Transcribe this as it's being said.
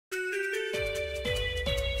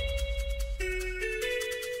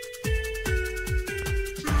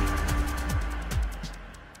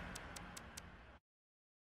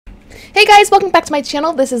Hey guys, welcome back to my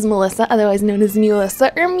channel. This is Melissa, otherwise known as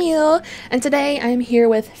Melissa or Mew, and today I'm here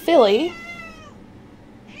with Philly.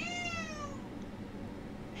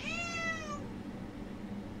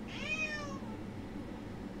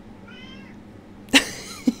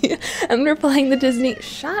 And we're playing the Disney—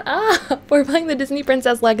 shut up! We're playing the Disney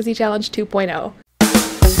Princess Legacy Challenge 2.0.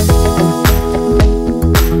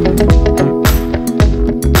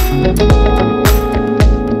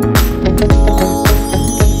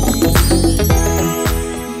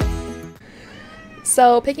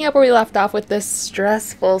 So, picking up where we left off with this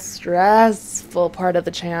stressful part of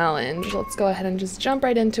the challenge, let's go ahead and just jump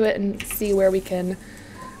right into it and see where we can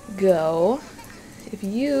go. If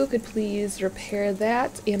you could please repair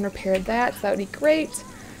that and repair that would be great,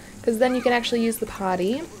 because then you can actually use the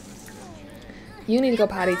potty. You need to go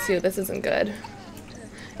potty too, this isn't good.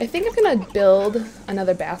 I think I'm gonna build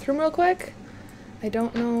another bathroom real quick. I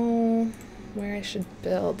don't know where I should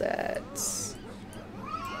build it.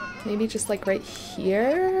 Maybe just like right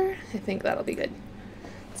here? I think that'll be good.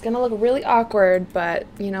 It's gonna look really awkward, but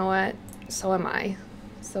you know what? So am I.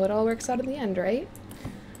 So it all works out in the end, right?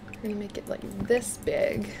 I'm gonna make it like this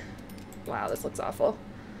big. Wow, this looks awful.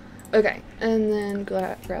 Okay, and then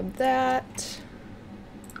grab that.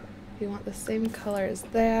 You want the same color as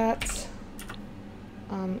that.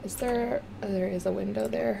 Is there— oh, there is a window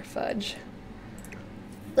there. Fudge.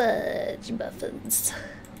 Fudge muffins.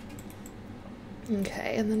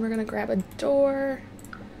 Okay, and then we're gonna grab a door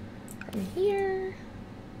from here.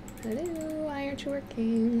 Hello, why aren't you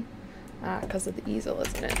working? Because of the easel,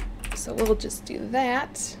 isn't it? So we'll just do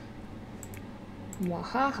that.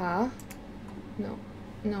 Wahaha. No,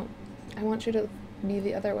 no, I want you to be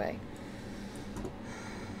the other way.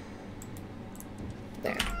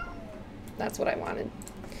 There. That's what I wanted.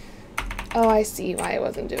 Oh, I see why I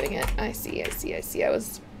wasn't doing it. I see. I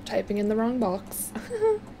was typing in the wrong box.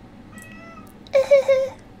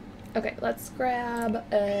 Okay, let's grab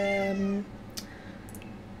a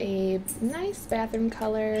nice bathroom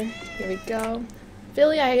color. Here we go.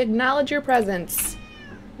 Philly, I acknowledge your presence.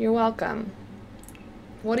 You're welcome.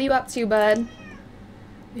 What are you up to, bud?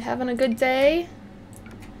 You having a good day?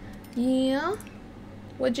 Yeah?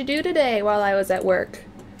 What'd you do today while I was at work?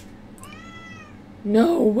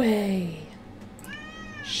 No way.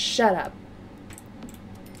 Shut up.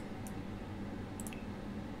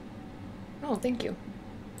 Oh, thank you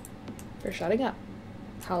for shutting up.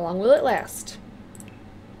 How long will it last?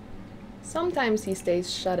 Sometimes he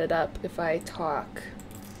stays shut it up if I talk.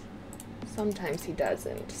 Sometimes he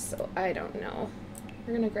doesn't, so I don't know.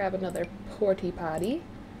 We're gonna grab another porty potty.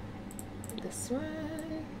 This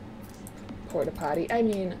one. Porta potty. I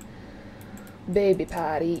mean, baby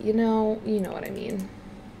potty. You know what I mean.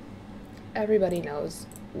 Everybody knows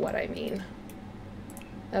what I mean.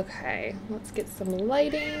 Okay, let's get some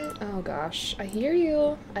lighting. Oh gosh, I hear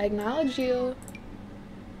you. I acknowledge you.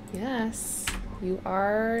 Yes, you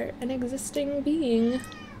are an existing being.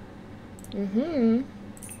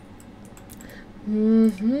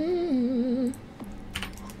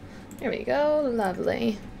 There we go,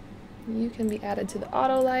 lovely. You can be added to the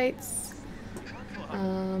auto lights.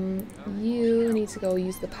 You need to go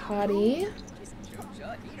use the potty.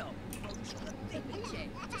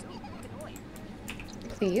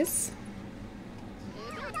 Please.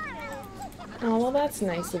 Oh, well that's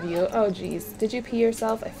nice of you. Oh geez, did you pee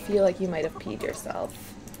yourself? I feel like you might have peed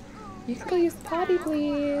yourself. You can go use the potty,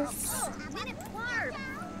 please.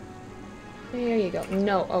 There you go.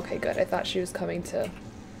 No, okay, good. I thought she was coming to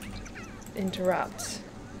interrupt.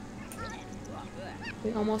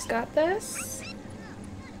 We almost got this.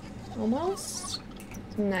 Almost.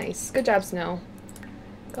 Nice. Good job, Snow.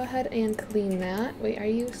 Go ahead and clean that. Wait,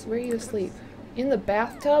 where are you asleep? In the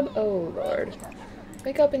bathtub? Oh, Lord.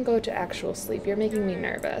 Wake up and go to actual sleep. You're making me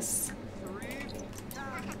nervous.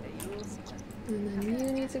 And then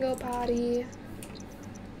you need to go potty.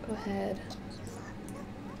 Go ahead.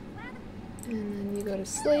 And then you go to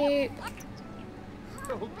sleep.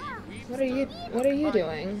 What are you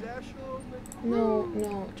doing?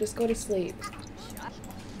 No, just go to sleep.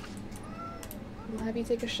 I'll have you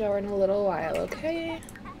take a shower in a little while, okay?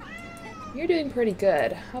 You're doing pretty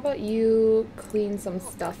good. How about you clean some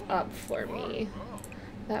stuff up for me?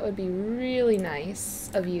 That would be really nice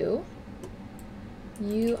of you.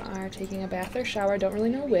 You are taking a bath or shower. Don't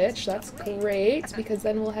really know which. That's great, because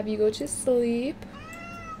then we'll have you go to sleep.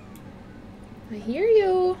 I hear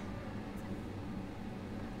you.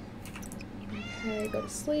 Okay, go to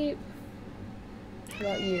sleep. How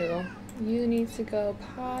about you? You need to go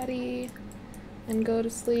potty and go to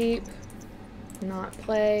sleep. Not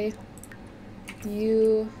play.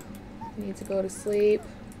 You need to go to sleep.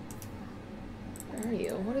 Where are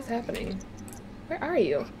you? What is happening? Where are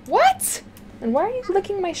you? What? And why are you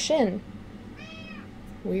licking my shin?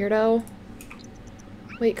 Weirdo.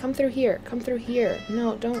 Wait, come through here. Come through here.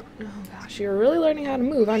 No, don't. Oh gosh, you're really learning how to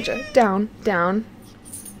move, aren't you? Down, down.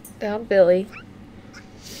 Down, Billy.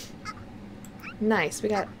 Nice, we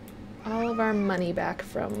got all of our money back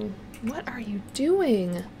from... What are you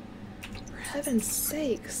doing? For heaven's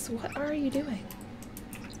sakes, what are you doing?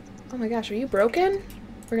 Oh my gosh, are you broken?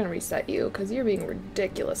 We're gonna reset you, because you're being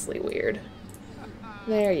ridiculously weird.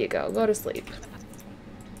 There you go, go to sleep.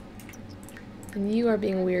 And you are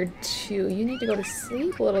being weird too. You need to go to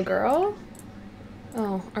sleep, little girl.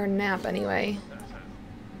 Oh, or nap anyway.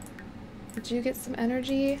 Did you get some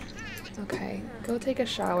energy? Okay, go take a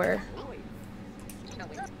shower.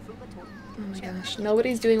 Oh my gosh,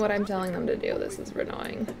 nobody's doing what I'm telling them to do. This is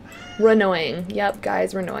annoying. Rennoying. Yep,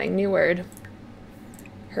 guys, rennoying. New word.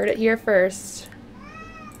 Heard it here first.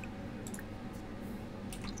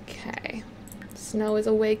 Okay. Snow is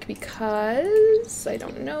awake because... I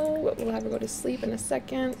don't know, but we'll have her go to sleep in a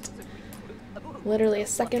second. Literally a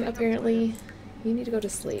second, apparently. You need to go to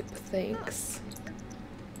sleep. Thanks.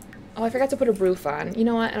 Oh, I forgot to put a roof on. You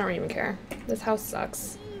know what? I don't even care. This house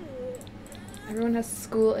sucks. Everyone has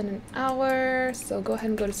school in an hour, so go ahead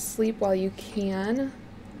and go to sleep while you can.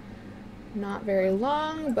 Not very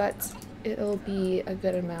long, but it'll be a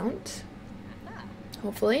good amount.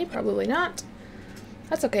 Hopefully, probably not.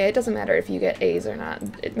 That's okay, it doesn't matter if you get A's or not.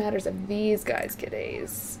 It matters if these guys get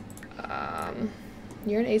A's.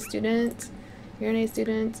 You're an A student. You're an A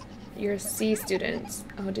student. You're a C student.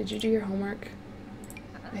 Oh, did you do your homework?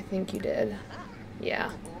 I think you did.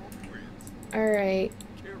 Yeah. Alright.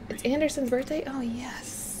 It's Anderson's birthday? Oh,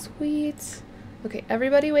 yes. Sweet. Okay,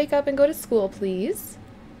 everybody wake up and go to school, please.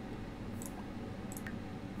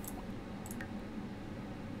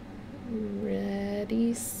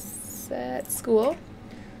 Ready, set, school.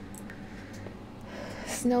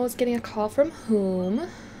 Snow is getting a call from whom?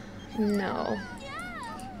 No.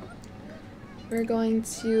 We're going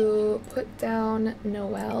to put down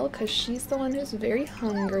Noelle because she's the one who's very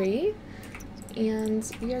hungry. And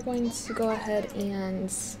we are going to go ahead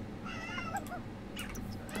and...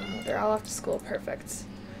 Oh, they're all off to school. Perfect.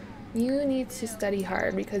 You need to study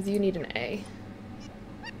hard because you need an A.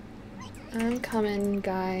 I'm coming,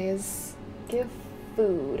 guys. Give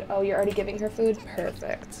food. Oh, you're already giving her food?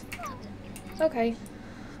 Perfect. Okay.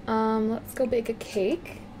 Let's go bake a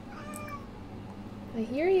cake. I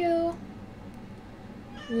hear you.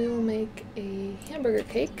 We will make a hamburger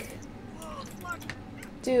cake.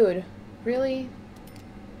 Dude, really?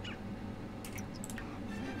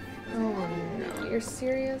 Oh no, you're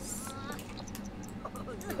serious?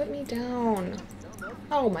 Put me down.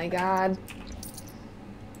 Oh my god.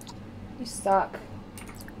 You suck.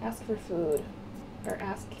 Ask for food. Or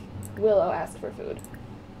ask... Willow, ask for food.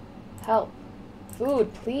 Help.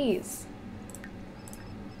 Food, please.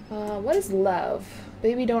 What is love?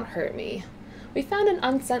 Baby, don't hurt me. We found an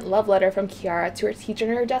unsent love letter from Kiara to her teacher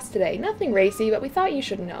in her desk today. Nothing racy, but we thought you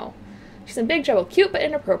should know. She's in big trouble. Cute, but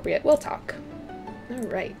inappropriate. We'll talk.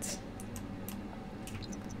 Alright.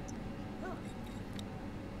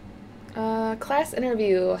 Class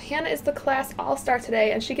interview. Hannah is the class all-star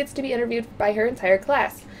today, and she gets to be interviewed by her entire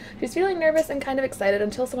class. She's feeling nervous and kind of excited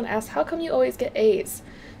until someone asks, how come you always get A's?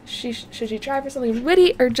 Should she try for something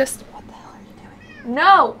witty or just... What the hell are you doing?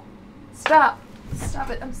 No! Stop. Stop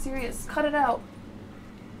it. I'm serious. Cut it out.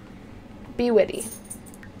 Be witty.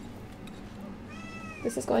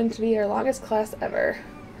 This is going to be our longest class ever.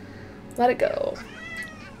 Let it go.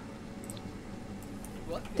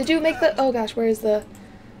 Did you make the... Oh gosh, where's the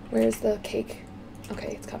cake?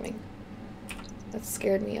 Okay, it's coming. That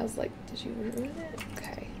scared me. I was like, did you ruin it?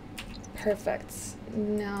 Okay. Perfect.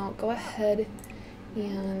 Now go ahead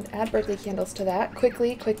and add birthday candles to that.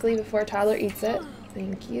 Quickly, quickly, before toddler eats it.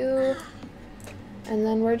 Thank you. And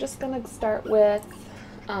then we're just gonna start with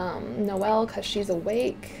Noelle, because she's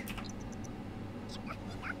awake.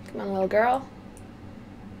 Come on, little girl.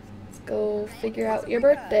 Let's go figure out your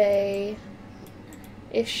birthday.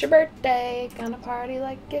 It's your birthday. Gonna party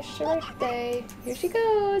like it's your birthday. Here she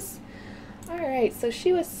goes. Alright, so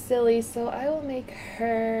she was silly, so I will make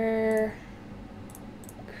her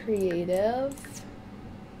creative.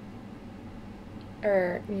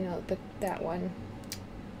 Or, you know, that one.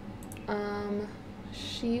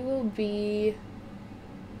 She will be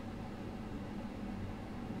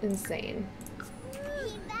insane.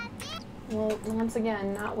 Well, once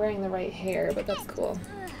again, not wearing the right hair, but that's cool.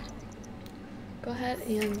 Go ahead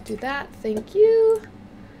and do that. Thank you.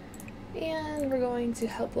 And we're going to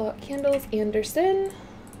help blow out candles. Anderson,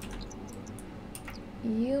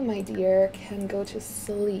 you, my dear, can go to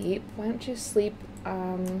sleep. Why don't you sleep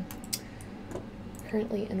currently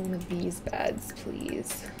in one of these beds,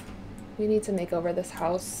 please. We need to make over this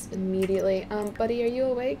house immediately. Buddy, are you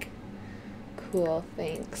awake? Cool,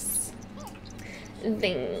 thanks.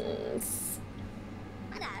 Thanks.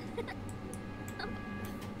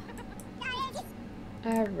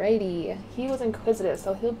 Alrighty. He was inquisitive,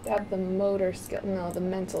 so he'll have the motor skill, no, the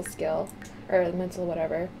mental skill, or the mental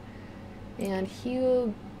whatever. And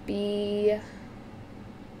he'll be,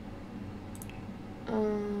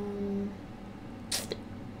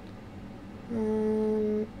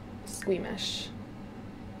 squeamish.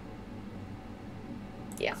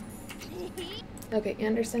 Yeah. Okay,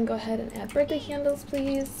 Anderson, go ahead and add birthday candles,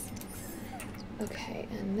 please. Okay,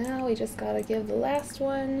 and now we just gotta give the last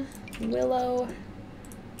one, Willow,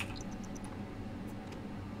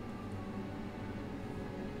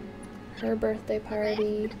 her birthday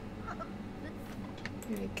party.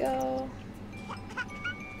 There we go.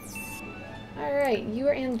 Alright, you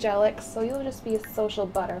are angelic, so you'll just be a social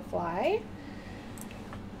butterfly.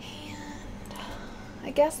 And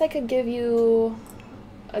I guess I could give you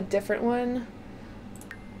a different one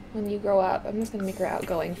when you grow up. I'm just gonna make her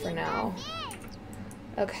outgoing for now.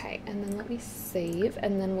 Okay, and then let me save,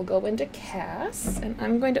 and then we'll go into Cass, and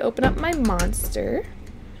I'm going to open up my monster.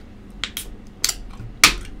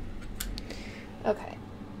 Okay,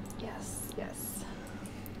 yes, yes.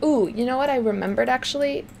 Ooh, you know what I remembered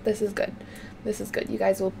actually? This is good. This is good. You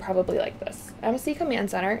guys will probably like this. MC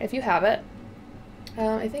Command Center, if you have it.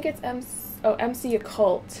 I think it's MC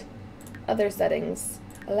Occult. Other settings.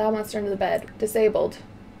 Allow monster under the bed. Disabled.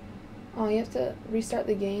 Oh, you have to restart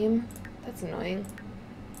the game? That's annoying.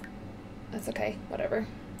 That's okay. Whatever.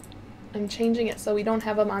 I'm changing it so we don't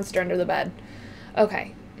have a monster under the bed.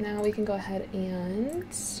 Okay. Now we can go ahead and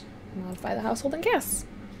modify the household and Cass.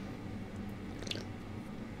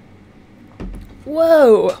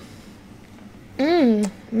 Whoa!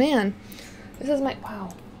 Man. This is my...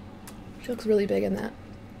 Wow. She looks really big in that.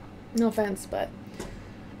 No offense, but...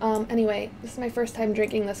 anyway, this is my first time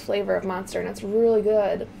drinking this flavor of Monster, and it's really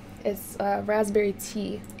good. It's raspberry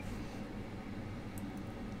tea.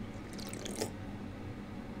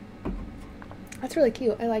 That's really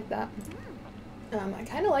cute. I like that. I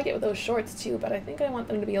kind of like it with those shorts too, but I think I want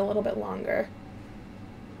them to be a little bit longer.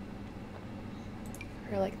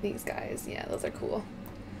 Or like these guys. Yeah, those are cool.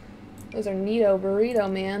 Those are neato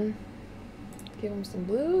burrito, man. Give them some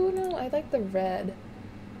blue. No, I like the red.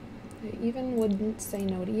 I even wouldn't say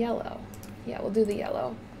no to yellow. Yeah, we'll do the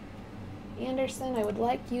yellow. Anderson, I would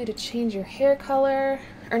like you to change your hair color.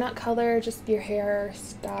 Or not color, just your hair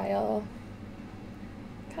style.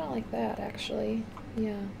 Kind of like that, actually.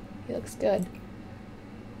 Yeah, he looks good.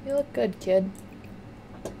 You look good, kid.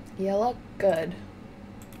 You look good.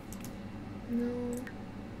 No.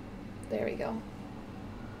 There we go.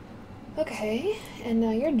 Okay, and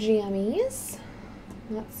now your jammies.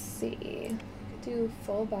 Let's see. Do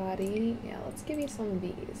full body. Yeah, let's give you some of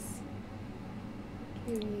these.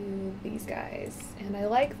 Give you these guys. And I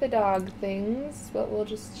like the dog things, but we'll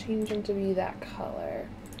just change them to be that color.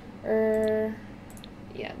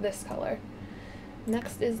 Yeah, this color.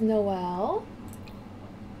 Next is Noelle.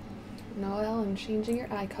 Noelle, I'm changing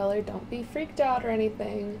your eye color. Don't be freaked out or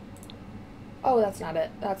anything. Oh, that's not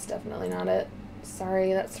it. That's definitely not it.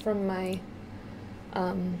 Sorry, that's from my,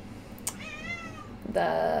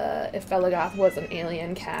 If Belagoth was an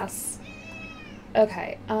alien Cass.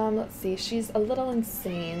 Okay, let's see. She's a little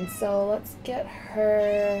insane, so let's get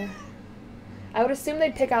her... I would assume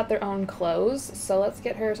they'd pick out their own clothes, so let's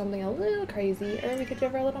get her something a little crazy, or we could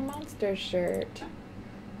give her a little monster shirt.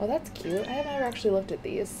 Oh, that's cute. I haven't ever actually looked at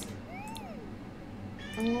these.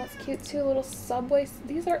 Oh, that's cute too. Little subway.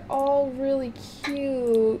 These are all really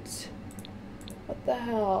cute. What the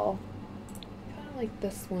hell? Kind of like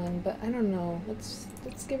this one, but I don't know. Let's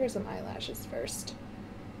give her some eyelashes first.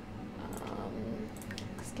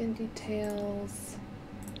 Skin details.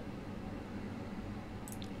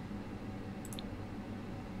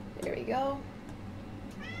 There we go.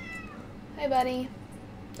 Hi, buddy.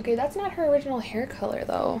 Okay, that's not her original hair color,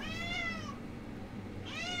 though.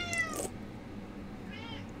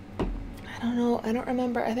 I don't know. I don't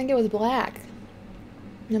remember. I think it was black.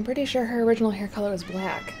 I'm pretty sure her original hair color was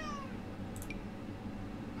black.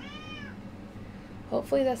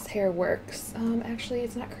 Hopefully this hair works. Actually,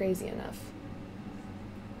 it's not crazy enough.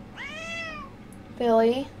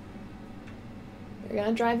 Billy, you're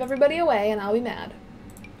gonna drive everybody away and I'll be mad.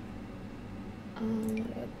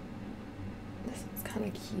 This one's kind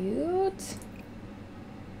of cute.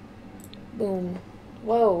 Boom.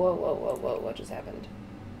 Whoa, whoa, whoa, whoa, whoa. What just happened?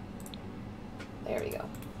 There we go.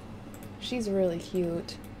 She's really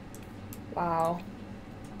cute. Wow.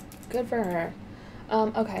 Good for her.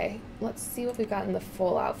 Okay, let's see what we've got in the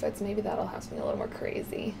full outfits. Maybe that'll have something a little more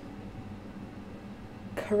crazy.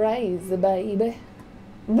 Crazy, baby.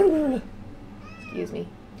 Excuse me.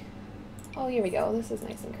 Oh, here we go. This is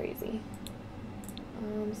nice and crazy.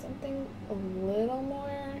 Something a little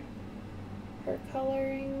more hair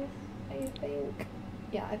coloring, I think.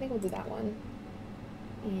 Yeah, I think we'll do that one.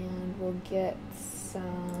 And we'll get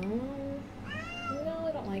some... No,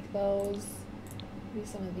 I don't like those. Maybe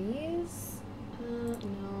some of these.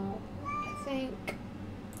 No. I think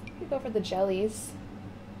we go for the jellies.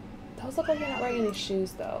 Those look like you're not wearing any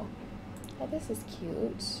shoes, though. Oh, this is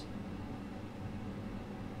cute.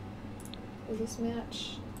 Does this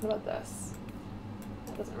match? What about this?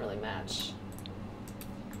 That doesn't really match.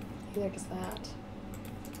 Either just that.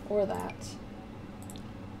 Or that.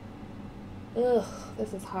 Ugh,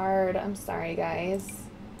 this is hard. I'm sorry, guys.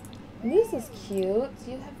 This is cute.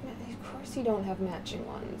 You have... Of course you don't have matching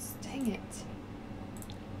ones. Dang it.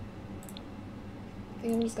 I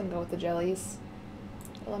think I'm just gonna go with the jellies.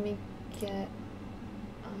 But let me get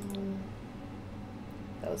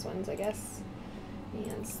those ones, I guess.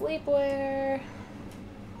 And sleepwear.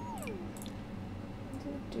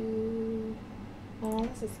 Oh,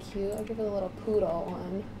 this is cute. I'll give it a little poodle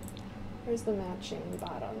one. Where's the matching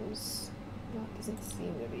bottoms? That doesn't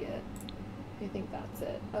seem to be it. I think that's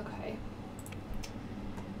it. Okay.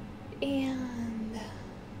 And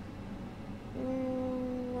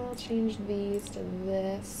I'll change these to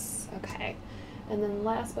this. Okay. And then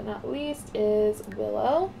last but not least is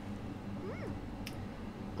Willow.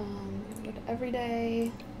 Go to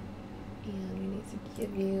everyday, and we need to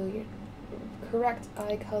give you your correct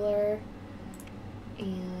eye color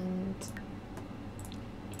and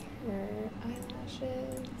your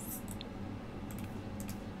eyelashes.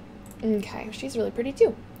 Okay, she's really pretty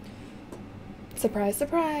too. Surprise,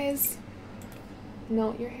 surprise.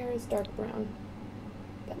 No, your hair is dark brown.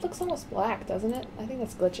 That looks almost black, doesn't it? I think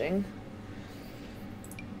that's glitching.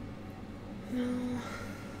 No.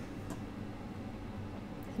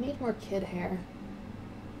 I need more kid hair.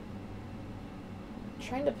 I'm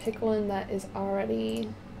trying to pick one that is already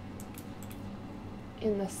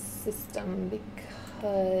in the system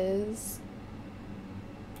because...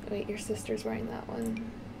 Wait, your sister's wearing that one.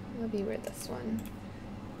 Let me wear this one.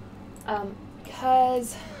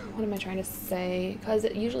 Because... What am I trying to say? Because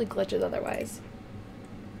it usually glitches otherwise.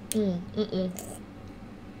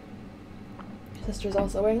 Sister's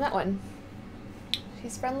also wearing that one.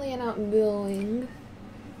 She's friendly and outgoing.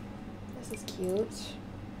 This is cute.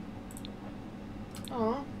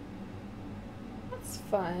 Aw. That's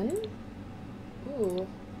fun. Ooh.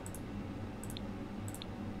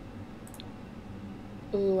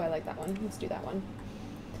 Ooh, I like that one. Let's do that one.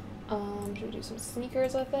 Should we do some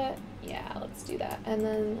sneakers with it? Yeah, let's do that. And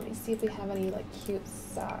then let me see if we have any like cute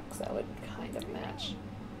socks that would kind of match.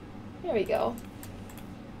 There we go.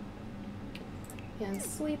 And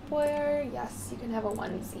sleepwear. Yes, you can have a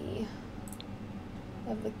onesie.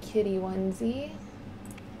 Of the kitty onesie.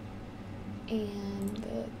 And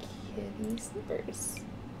the kitty slippers.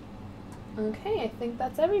 Okay, I think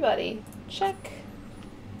that's everybody. Check.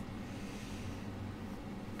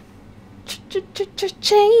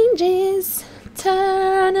 Changes.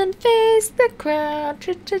 Turn and face the crowd.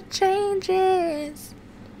 Changes.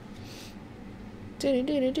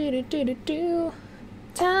 Do.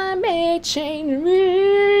 Time may change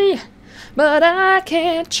me, but I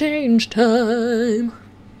can't change time.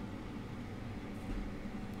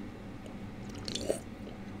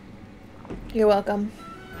 You're welcome.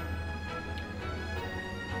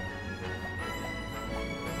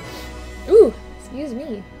 Ooh, excuse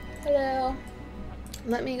me. Hello.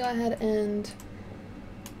 Let me go ahead and...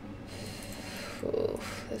 Ooh,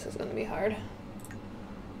 this is gonna be hard.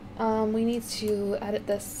 We need to edit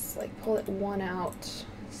this, like pull it one out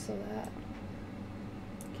so that...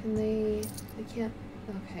 Can they can't...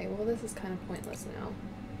 Okay, well this is kind of pointless now.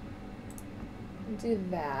 We'll do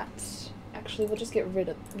that. Actually, we'll just get rid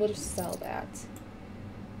of... We'll just sell that.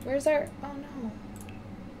 Where's our... Oh no.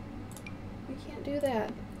 You can't do that.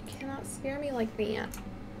 You cannot scare me like that.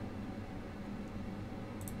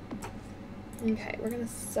 Okay, we're gonna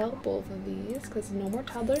sell both of these because no more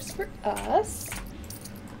toddlers for us.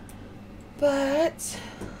 But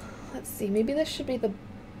let's see, maybe this should be the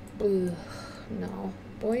no,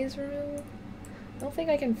 boys' room. I don't think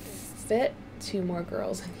I can fit 2 more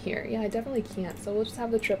girls in here. Yeah, I definitely can't. So we'll just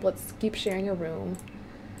have the triplets keep sharing a room,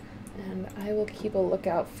 and I will keep a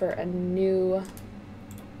lookout for a new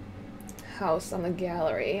house on the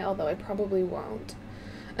gallery. Although I probably won't.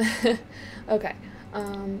 Okay.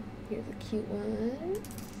 Here's a cute one.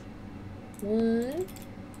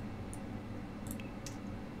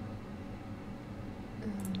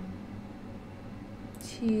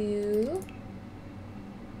 to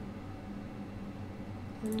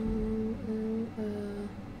I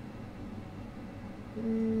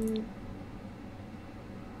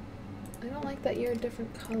don't like that you're a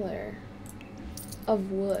different color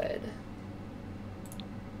of wood.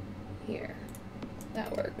 Here.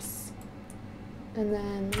 That works. And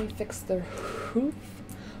then let me fix the roof.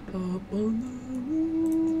 Up on the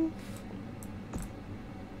roof.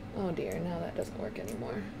 Oh dear, now that doesn't work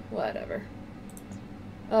anymore. Whatever.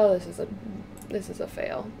 Oh, this is a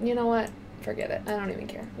fail. You know what? Forget it. I don't even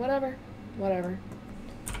care. Whatever. Whatever.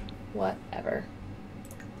 Whatever.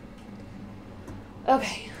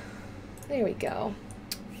 Okay. There we go.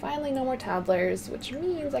 Finally no more toddlers, which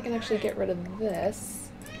means I can actually get rid of this.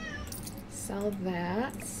 Sell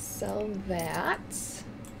that. Sell that.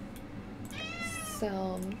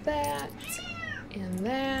 Sell that. And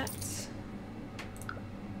that.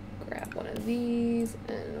 Grab one of these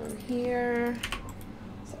and one here.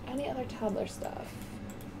 Is there any other toddler stuff?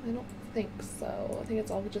 I don't think so. I think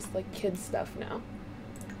it's all just like kid stuff now.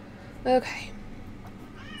 Okay.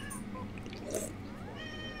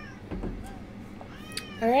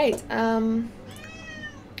 Alright,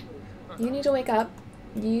 you need to wake up.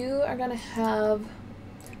 You are gonna have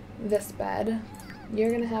this bed.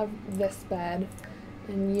 You're gonna have this bed.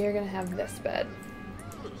 And you're gonna have this bed.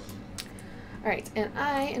 Alright, and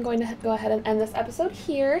I am going to go ahead and end this episode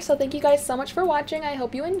here. So thank you guys so much for watching. I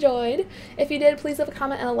hope you enjoyed. If you did, please leave a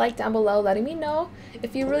comment and a like down below letting me know.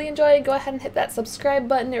 If you really enjoyed, go ahead and hit that subscribe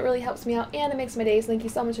button. It really helps me out and it makes my days. Thank you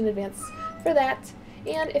so much in advance for that.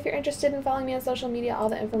 And if you're interested in following me on social media, all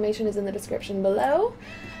the information is in the description below.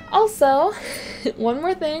 Also, one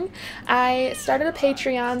more thing, I started a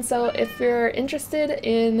Patreon, so if you're interested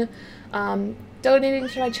in donating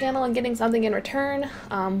to my channel and getting something in return,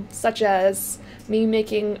 such as me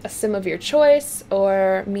making a sim of your choice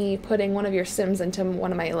or me putting one of your sims into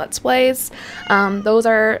one of my Let's Plays, those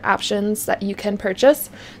are options that you can purchase.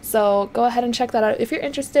 So go ahead and check that out if you're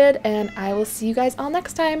interested, and I will see you guys all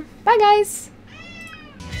next time. Bye guys!